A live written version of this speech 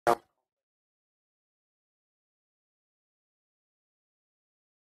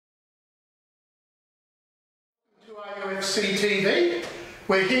to Rufc Tv.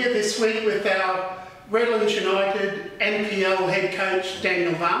 We're here this week with our Redlands United NPL head coach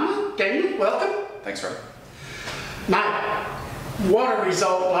Daniel Varma. Daniel, welcome. Thanks, Rob. Mate, what a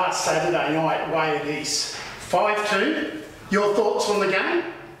result last Saturday night away at East. 5-2. Your thoughts on the game?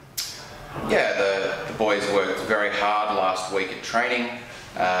 Yeah, the boys worked very hard last week at training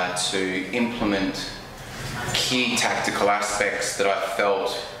to implement key tactical aspects that I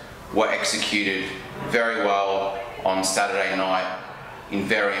felt were executed very well on Saturday night in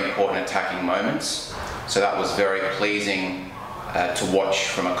very important attacking moments. So that was very pleasing to watch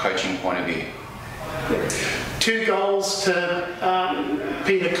from a coaching point of view. 2 goals to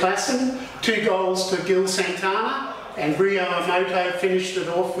Peter Klassen, 2 goals to Gil Santana, and Rio Emoto finished it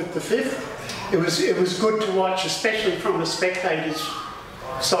off with the 5th. It was good to watch, especially from the spectators'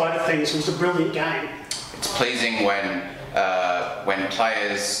 side of things. It was a brilliant game. It's pleasing when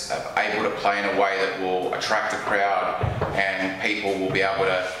players are able to play in a way that will attract a crowd and people will be able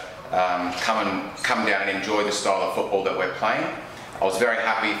to come down and enjoy the style of football that we're playing. I was very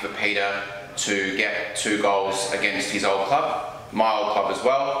happy for Peter to get 2 goals against his old club, my old club as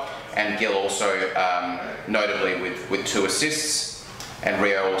well, and Gil also notably with 2 assists, and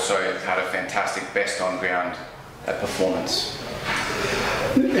Rio also had a fantastic best on ground performance.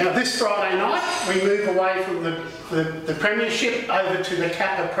 Now this Friday night we move away from the Premiership over to the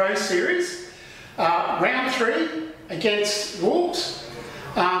Kappa Pro Series. Round 3 against Wolves.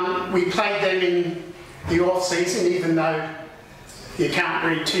 We played them in the off-season, even though you can't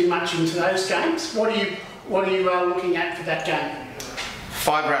read too much into those games. What are you looking at for that game?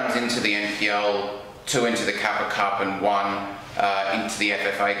 5 rounds into the NPL, 2 into the Kappa Cup and 1 into the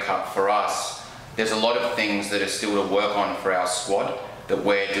FFA Cup for us. There's a lot of things that are still to work on for our squad that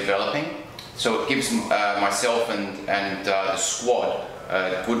we're developing. So it gives myself and the squad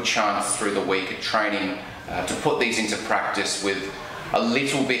a good chance through the week of training to put these into practice with a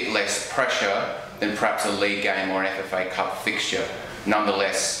little bit less pressure than perhaps a league game or an FFA Cup fixture.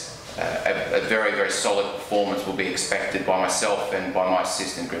 Nonetheless, a very, very solid performance will be expected by myself and by my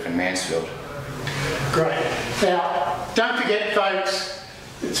assistant, Griffin Mansfield. Great. Now, don't forget, folks,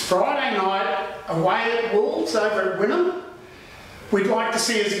 it's Friday night away at Wolves over at Wynnum. We'd like to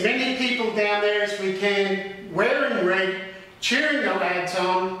see as many people down there as we can, wearing red, cheering the lads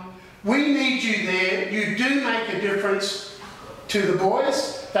on. We need you there. You do make a difference to the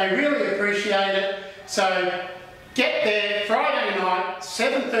boys. They really appreciate it. So get there Friday night,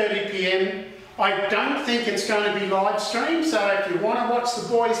 7:30 p.m. I don't think it's going to be live streamed, so if you want to watch the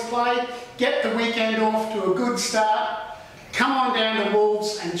boys play, get the weekend off to a good start. Come on down to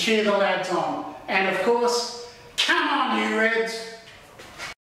Wolves and cheer the lads on. And of course, come on you Reds.